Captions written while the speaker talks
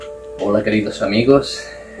Hola queridos amigos,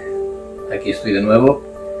 aquí estoy de nuevo.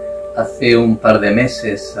 Hace un par de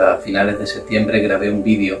meses, a finales de septiembre, grabé un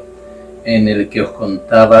vídeo en el que os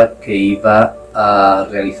contaba que iba a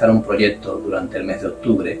realizar un proyecto durante el mes de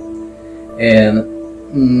octubre,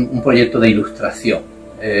 un proyecto de ilustración.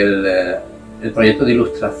 El proyecto de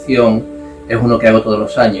ilustración es uno que hago todos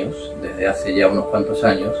los años, desde hace ya unos cuantos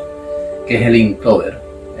años, que es el Inktober.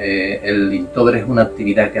 El Inktober es una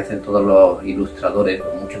actividad que hacen todos los ilustradores,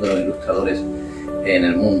 o muchos de los ilustradores en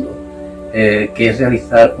el mundo, que es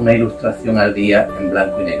realizar una ilustración al día en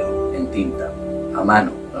blanco y negro, en tinta, a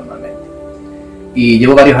mano normalmente. Y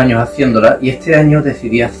llevo varios años haciéndola, y este año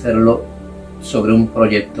decidí hacerlo sobre un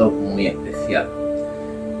proyecto muy especial,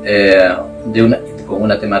 con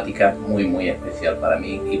una temática muy especial para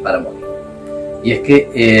mí y para Moni. Y es que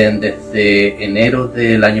desde enero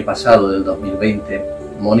del año pasado, del 2020,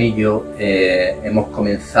 Moni y yo hemos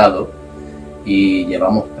comenzado y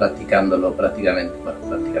llevamos practicándolo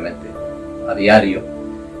prácticamente a diario,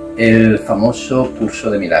 el famoso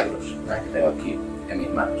curso de milagros, que tengo aquí en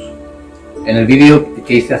mis manos. En el vídeo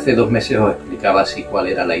que hice hace 2 meses os explicaba así cuál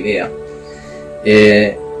era la idea,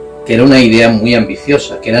 que era una idea muy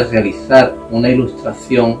ambiciosa, que era realizar una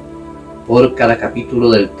ilustración por cada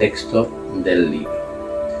capítulo del texto del libro.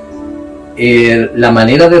 La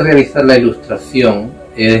manera de realizar la ilustración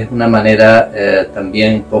es una manera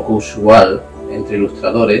también poco usual entre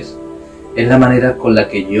ilustradores. Es la manera con la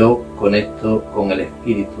que yo conecto con el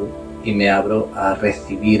espíritu y me abro a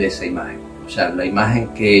recibir esa imagen. O sea, la imagen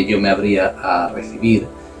que yo me abría a recibir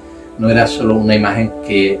no era solo una imagen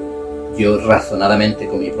que yo razonadamente,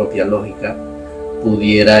 con mi propia lógica,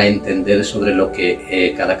 pudiera entender sobre lo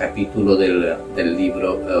que cada capítulo del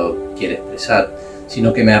libro quiere expresar,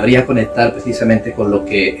 sino que me habría conectar precisamente con lo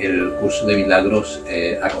que el curso de milagros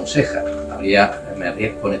aconseja. Me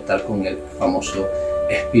habría conectar con el famoso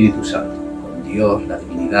Espíritu Santo, con Dios, la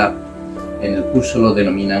divinidad. En el curso lo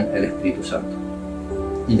denominan el Espíritu Santo.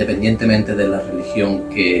 Independientemente de la religión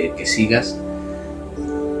que sigas,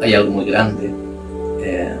 hay algo muy grande,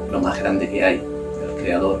 lo más grande que hay, el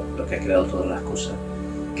Creador, lo que ha creado todas las cosas,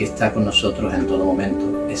 que está con nosotros en todo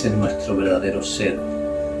momento. Ese es nuestro verdadero ser.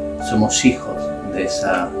 Somos hijos de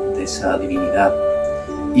esa divinidad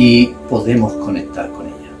y podemos conectar con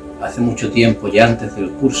ella. Hace mucho tiempo, ya antes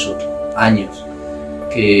del curso, años,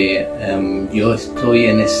 que yo estoy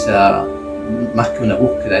en esa, más que una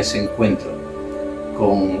búsqueda, ese encuentro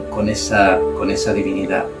con esa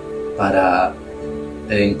divinidad, para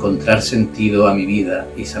encontrar sentido a mi vida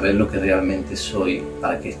y saber lo que realmente soy,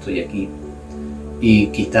 para qué estoy aquí, y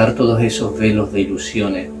quitar todos esos velos de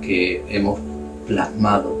ilusiones que hemos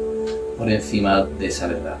plasmado por encima de esa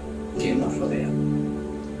verdad que nos rodea.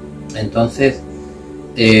 Entonces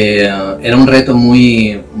era un reto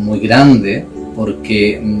muy grande,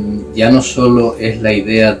 porque ya no solo es la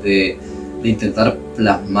idea de intentar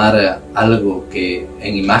plasmar algo que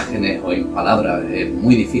en imágenes o en palabras es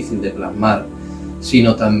muy difícil de plasmar,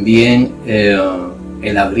 sino también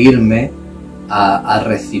el abrirme a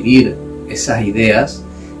recibir esas ideas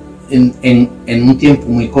en un tiempo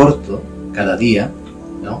muy corto, cada día,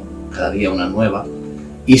 ¿no? Cada día una nueva,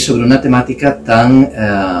 y sobre una temática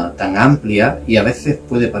tan amplia y a veces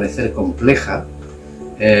puede parecer compleja,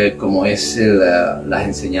 como es las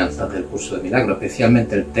enseñanzas del curso de milagros,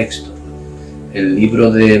 especialmente el texto. El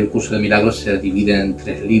libro del curso de milagros se divide en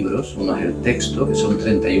 3 libros. Uno es el texto, que son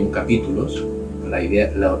 31 capítulos.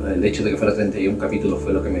 El hecho de que fuera 31 capítulos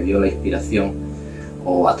fue lo que me dio la inspiración,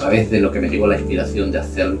 o a través de lo que me llegó la inspiración de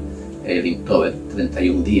hacer el Inktober,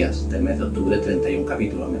 31 días del mes de octubre, 31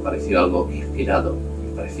 capítulos. Me pareció algo inspirado,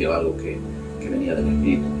 me pareció algo que venía del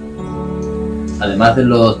espíritu. Además de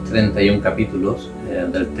los 31 capítulos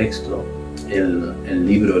del texto, el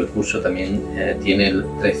libro, el curso también tiene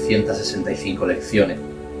 365 lecciones,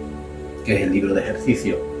 que es el libro de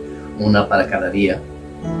ejercicio, una para cada día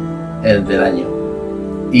del año.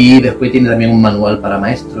 Y después tiene también un manual para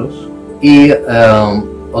maestros y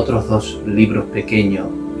otros 2 libros pequeños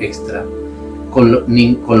extra, con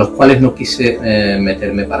los cuales no quise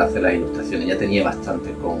meterme para hacer las ilustraciones. Ya tenía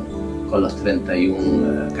bastante con los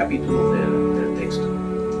 31 capítulos del texto.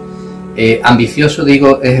 Ambicioso,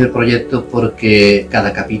 digo, es el proyecto porque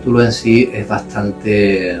cada capítulo en sí es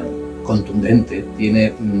bastante contundente,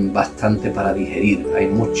 tiene bastante para digerir. Hay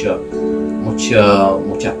muchas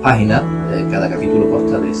páginas, cada capítulo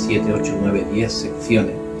consta de 7, 8, 9, 10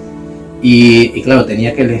 secciones. Y claro,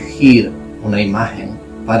 tenía que elegir una imagen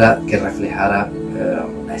para que reflejara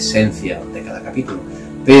la esencia de cada capítulo.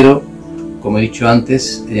 Pero, como he dicho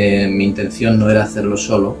antes, mi intención no era hacerlo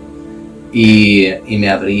solo, y me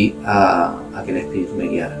abrí a que el espíritu me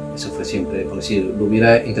guiara. Eso fue siempre, porque si lo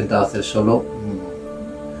hubiera intentado hacer solo,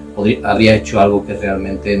 habría hecho algo que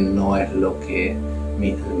realmente no es lo que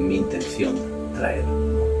mi intención traer,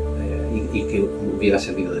 y que hubiera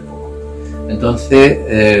servido de poco.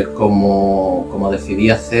 Entonces, como decidí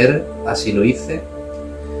hacer, así lo hice,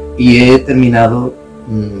 y he terminado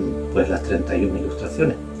pues las 31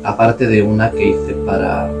 ilustraciones, aparte de una que hice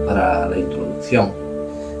para la introducción,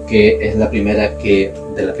 que es la primera de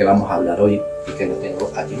la que vamos a hablar hoy, y que lo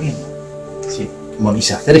tengo aquí mismo. Si Moni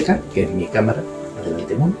se acerca, que es mi cámara,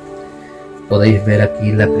 delante de Moni, podéis ver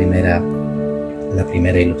aquí la primera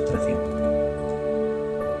ilustración.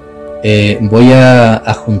 Voy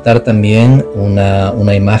a juntar también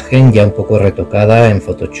una imagen ya un poco retocada en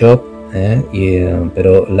Photoshop,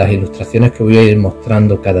 pero las ilustraciones que voy a ir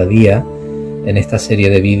mostrando cada día en esta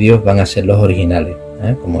serie de vídeos van a ser los originales,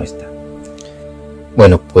 como esta.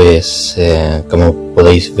 Bueno, pues como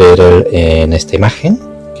podéis ver en esta imagen,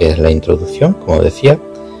 que es la introducción, como decía,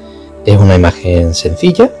 es una imagen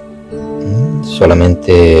sencilla,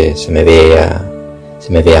 solamente se me ve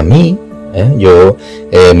a mí,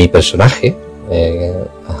 mi personaje,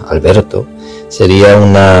 Alberto, sería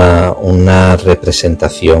una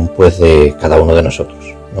representación pues de cada uno de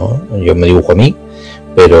nosotros, ¿no? Yo me dibujo a mí,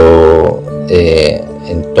 pero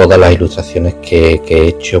en todas las ilustraciones que he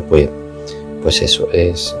hecho, pues eso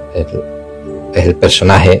es el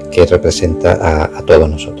personaje que representa a todos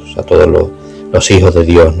nosotros, a todos los hijos de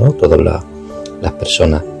Dios, ¿no? Todas las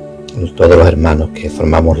personas, todos los hermanos que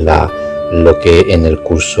formamos lo que en el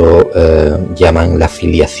curso llaman la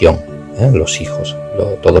filiación, los hijos,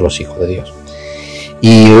 todos los hijos de Dios.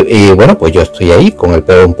 Y bueno, pues yo estoy ahí con el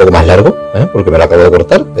pelo un poco más largo, porque me lo acabo de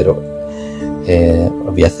cortar, pero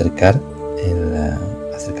os voy a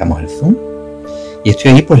acercamos el zoom, y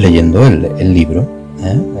estoy ahí pues leyendo el libro,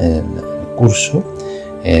 el curso.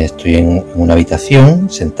 Estoy en una habitación,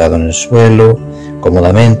 sentado en el suelo,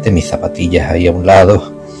 cómodamente, mis zapatillas ahí a un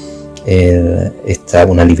lado. Está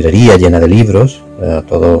una librería llena de libros,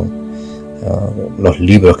 todos los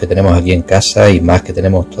libros que tenemos aquí en casa y más que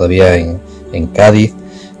tenemos todavía en Cádiz,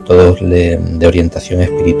 todos de orientación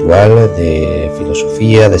espiritual, de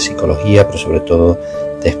filosofía, de psicología, pero sobre todo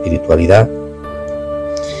de espiritualidad.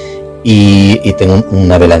 Y tengo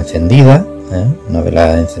una vela encendida,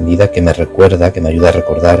 que me recuerda, que me ayuda a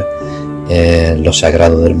recordar lo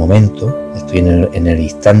sagrado del momento. Estoy en el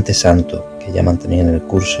instante santo, que llaman también en el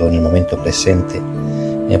curso, en el momento presente,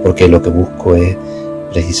 porque lo que busco es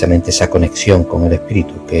precisamente esa conexión con el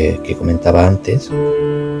espíritu que comentaba antes.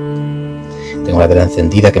 Tengo la vela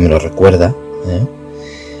encendida que me lo recuerda,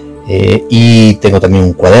 y tengo también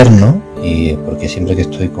un cuaderno, porque siempre que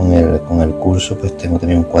estoy con el curso pues tengo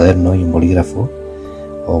también un cuaderno y un bolígrafo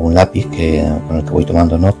o un lápiz con el que voy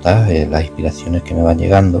tomando notas, las inspiraciones que me van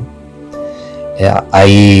llegando.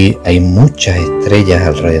 Hay muchas estrellas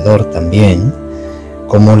alrededor también,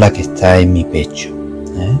 como la que está en mi pecho.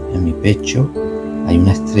 En mi pecho hay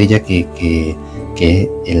una estrella que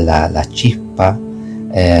es la chispa,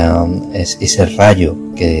 es ese rayo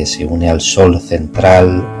que se une al sol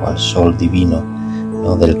central o al sol divino,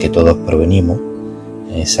 ¿no? Del que todos provenimos,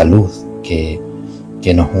 esa luz que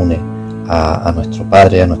nos une a nuestro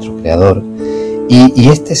Padre, a nuestro Creador. Y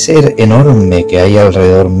este ser enorme que hay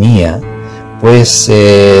alrededor mía, pues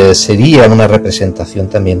sería una representación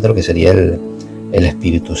también de lo que sería el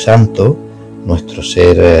Espíritu Santo, nuestro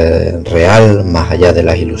ser real, más allá de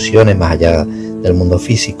las ilusiones, más allá del mundo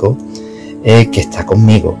físico, que está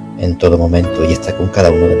conmigo en todo momento y está con cada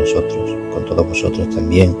uno de nosotros, con todos vosotros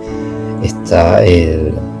también. Está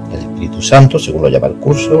el Espíritu Santo, según lo llama el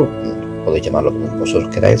curso, podéis llamarlo como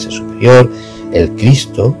vosotros queráis, el superior, el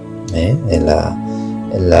Cristo, en la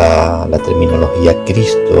terminología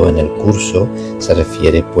Cristo en el curso se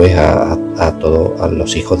refiere pues a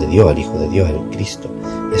los hijos de Dios, al Hijo de Dios, el Cristo.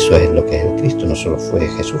 Eso es lo que es el Cristo. No solo fue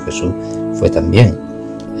Jesús fue también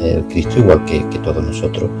el Cristo, igual que todos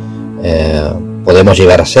nosotros. Podemos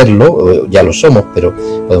llegar a serlo, ya lo somos, pero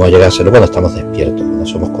podemos llegar a serlo cuando estamos despiertos, cuando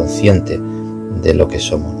somos conscientes de lo que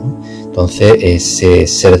somos, ¿no? Entonces ese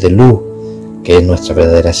ser de luz, que es nuestra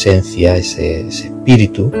verdadera esencia, ese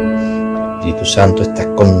Espíritu Santo,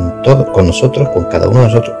 está con nosotros, con cada uno de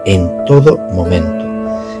nosotros en todo momento,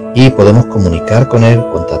 y podemos comunicar con Él,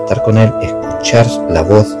 contactar con Él, escuchar la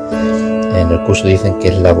voz. En el curso dicen que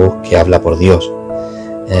es la voz que habla por Dios.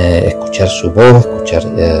 Escuchar su voz,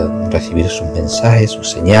 recibir sus mensajes, sus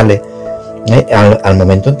señales, al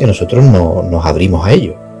momento en que nosotros nos abrimos a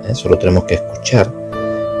ello. Solo tenemos que escuchar,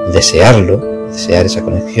 desear esa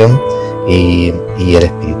conexión, y el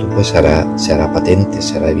Espíritu pues se hará patente,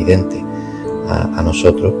 se hará evidente a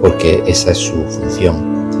nosotros, porque esa es su función,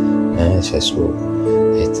 esa es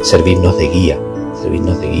servirnos de guía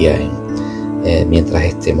mientras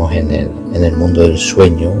estemos en el mundo del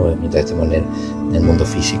sueño, o mientras estemos en el mundo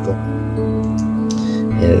físico.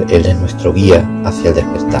 Él es nuestro guía hacia el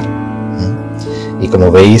despertar. Y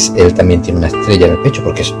como veis, Él también tiene una estrella en el pecho,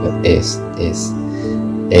 porque es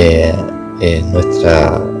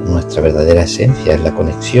nuestra verdadera esencia, es la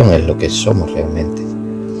conexión, es lo que somos realmente.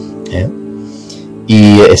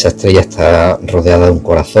 Y esa estrella está rodeada de un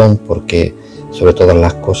corazón, porque sobre todas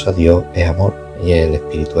las cosas Dios es amor y el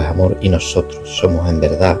Espíritu es amor, y nosotros somos en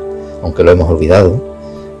verdad, aunque lo hemos olvidado,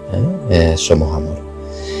 somos amor.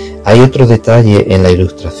 Hay otro detalle en la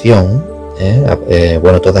ilustración.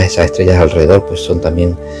 Todas esas estrellas alrededor pues son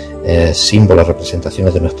también símbolos,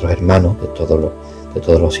 representaciones de nuestros hermanos, de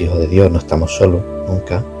todos los hijos de Dios. No estamos solos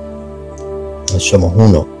nunca, somos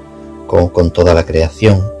uno con toda la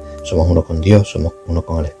creación, somos uno con Dios, somos uno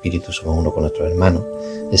con el Espíritu, somos uno con nuestros hermanos.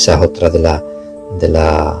 Esa es otra de las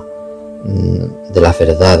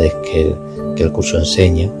verdades que el curso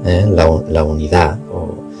enseña, la unidad,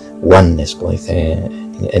 o oneness, como dice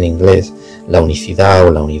en inglés, la unicidad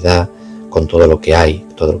o la unidad con todo lo que hay,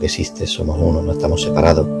 todo lo que existe. Somos uno, no estamos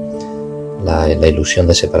separados. La ilusión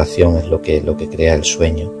de separación es lo que crea el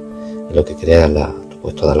sueño, es lo que crea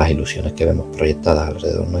todas las ilusiones que vemos proyectadas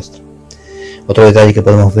alrededor nuestro. Otro detalle que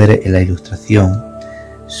podemos ver en la ilustración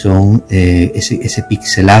son ese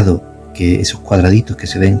pixelado, esos cuadraditos que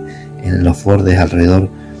se ven en los bordes alrededor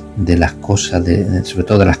de las cosas, sobre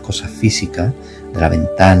todo de las cosas físicas, de la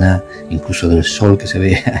ventana, incluso del sol que se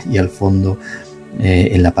ve ahí al fondo,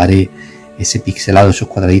 en la pared, ese pixelado, esos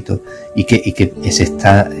cuadraditos, y que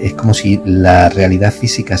es como si la realidad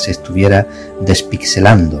física se estuviera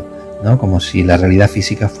despixelando, ¿no? Como si la realidad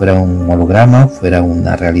física fuera un holograma, fuera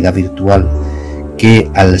una realidad virtual, que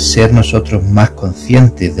al ser nosotros más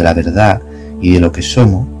conscientes de la verdad y de lo que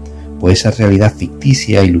somos, pues esa realidad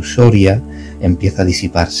ficticia, ilusoria, empieza a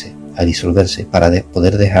disiparse, a disolverse, para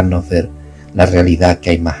poder dejarnos ver la realidad que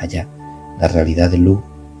hay más allá, la realidad de luz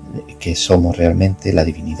que somos realmente, la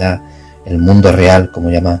divinidad, el mundo real, como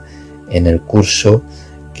llama en el curso,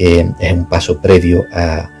 que es un paso previo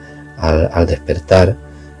al despertar.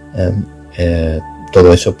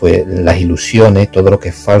 Todo eso, pues las ilusiones, todo lo que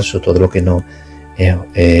es falso, todo lo que no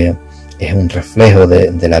es un reflejo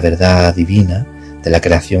de la verdad divina, de la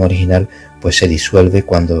creación original, pues se disuelve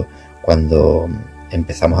cuando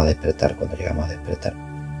empezamos a despertar, cuando llegamos a despertar.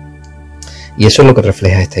 Y eso es lo que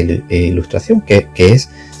refleja esta ilustración, que es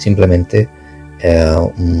simplemente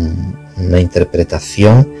una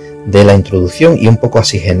interpretación de la introducción, y un poco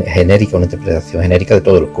así genérica, una interpretación genérica de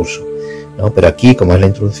todo el curso, ¿no? Pero aquí, como es la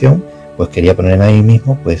introducción, pues quería ponerme ahí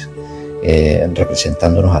mismo, pues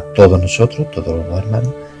representándonos a todos nosotros, todos los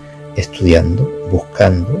hermanos, estudiando,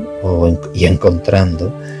 buscando y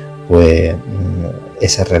encontrando pues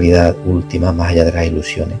esa realidad última, más allá de las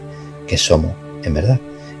ilusiones que somos en verdad.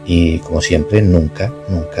 Y como siempre, nunca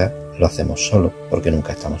lo hacemos solo, porque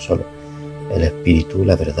nunca estamos solos. El Espíritu,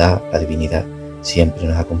 la verdad, la divinidad siempre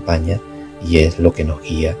nos acompaña y es lo que nos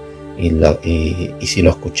guía, y si lo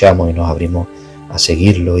escuchamos y nos abrimos a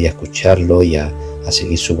seguirlo y a escucharlo y a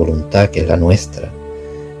seguir su voluntad, que es la nuestra,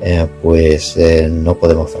 pues no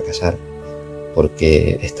podemos fracasar,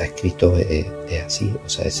 porque está escrito, es así. O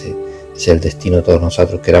sea, ese es el destino de todos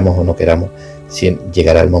nosotros, queramos o no queramos,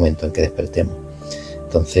 llegará el momento en que despertemos.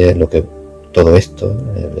 Entonces, todo esto,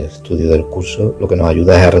 el estudio del curso, lo que nos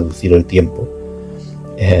ayuda es a reducir el tiempo,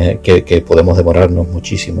 que podemos demorarnos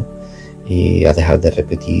muchísimo, y a dejar de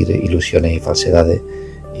repetir ilusiones y falsedades,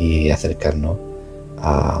 y acercarnos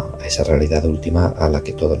a esa realidad última a la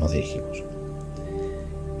que todos nos dirigimos.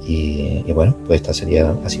 Y bueno, pues esta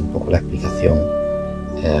sería así un poco la explicación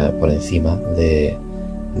por encima de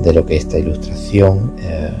lo que esta ilustración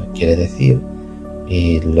quiere decir,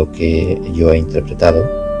 y lo que yo he interpretado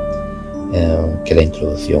que la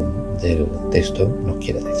introducción del texto nos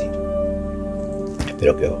quiere decir.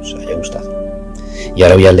 Espero que os haya gustado. Y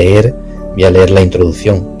ahora voy a leer la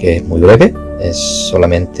introducción, que es muy breve, es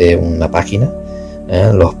solamente una página.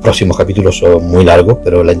 Los próximos capítulos son muy largos,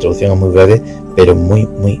 pero la introducción es muy breve, pero muy,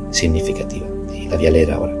 muy significativa. Y la voy a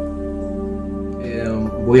leer ahora.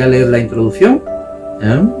 Voy a leer la introducción,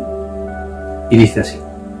 y dice así: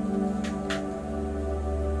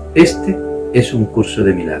 este es un curso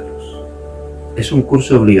de milagros. Es un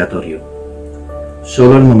curso obligatorio.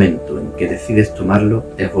 Solo el momento en que decides tomarlo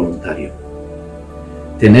es voluntario.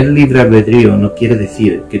 Tener libre albedrío no quiere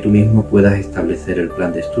decir que tú mismo puedas establecer el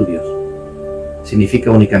plan de estudios.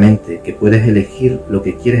 Significa únicamente que puedes elegir lo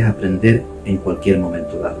que quieres aprender en cualquier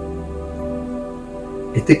momento dado.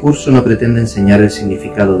 Este curso no pretende enseñar el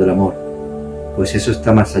significado del amor, pues eso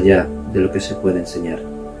está más allá de lo que se puede enseñar.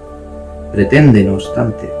 Pretende, no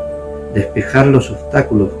obstante, despejar los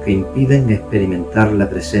obstáculos que impiden experimentar la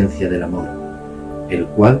presencia del amor, el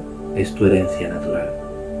cual es tu herencia natural.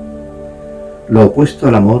 Lo opuesto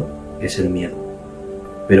al amor es el miedo,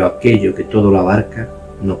 pero aquello que todo lo abarca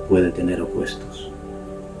no puede tener opuestos.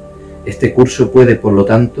 Este curso puede, por lo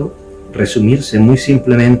tanto, resumirse muy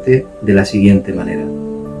simplemente de la siguiente manera: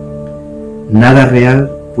 nada real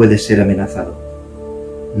puede ser amenazado,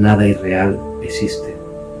 nada irreal existe.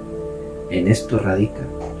 En esto radica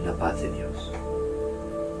la paz de Dios.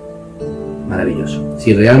 Maravilloso.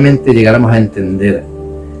 Si realmente llegáramos a entender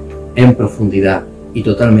en profundidad y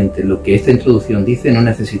totalmente lo que esta introducción dice, no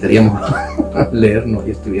necesitaríamos leernos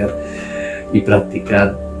y estudiar y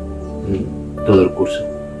practicar todo el curso.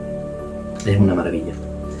 Es una maravilla.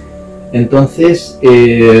 Entonces,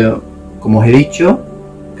 como os he dicho,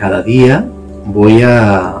 cada día voy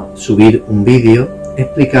a subir un vídeo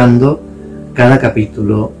explicando cada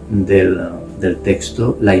capítulo del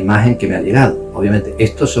texto, la imagen que me ha llegado. Obviamente,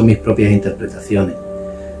 estos son mis propias interpretaciones.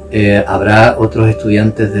 Habrá otros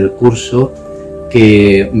estudiantes del curso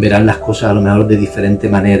que verán las cosas a lo mejor de diferente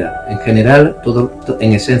manera. En general,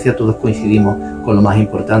 en esencia, todos coincidimos con lo más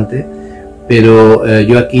importante, pero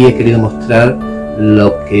yo aquí he querido mostrar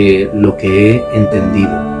lo que he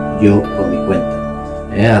entendido yo por mi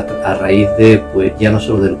cuenta, a raíz de, pues, ya no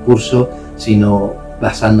solo del curso, sino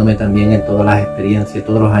basándome también en todas las experiencias,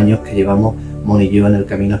 todos los años que llevamos Moni y yo en el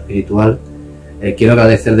camino espiritual. Quiero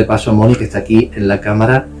agradecer de paso a Moni, que está aquí en la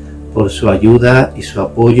cámara, por su ayuda y su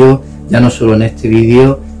apoyo, ya no solo en este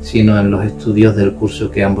vídeo, sino en los estudios del curso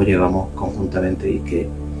que ambos llevamos conjuntamente,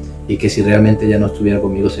 y que si realmente ya no estuviera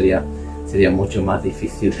conmigo sería mucho más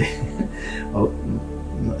difícil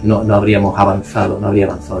no habríamos avanzado, no habría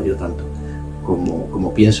avanzado yo tanto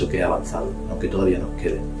como pienso que he avanzado, aunque todavía nos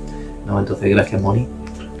quede, ¿no? Entonces, gracias, Moni.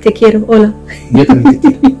 Te quiero, hola. Yo también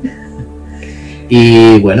te quiero.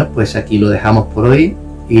 Y bueno, pues aquí lo dejamos por hoy,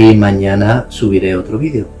 y mañana subiré otro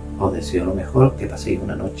vídeo. Os deseo lo mejor, que paséis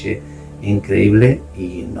una noche increíble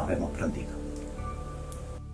y nos vemos prontito.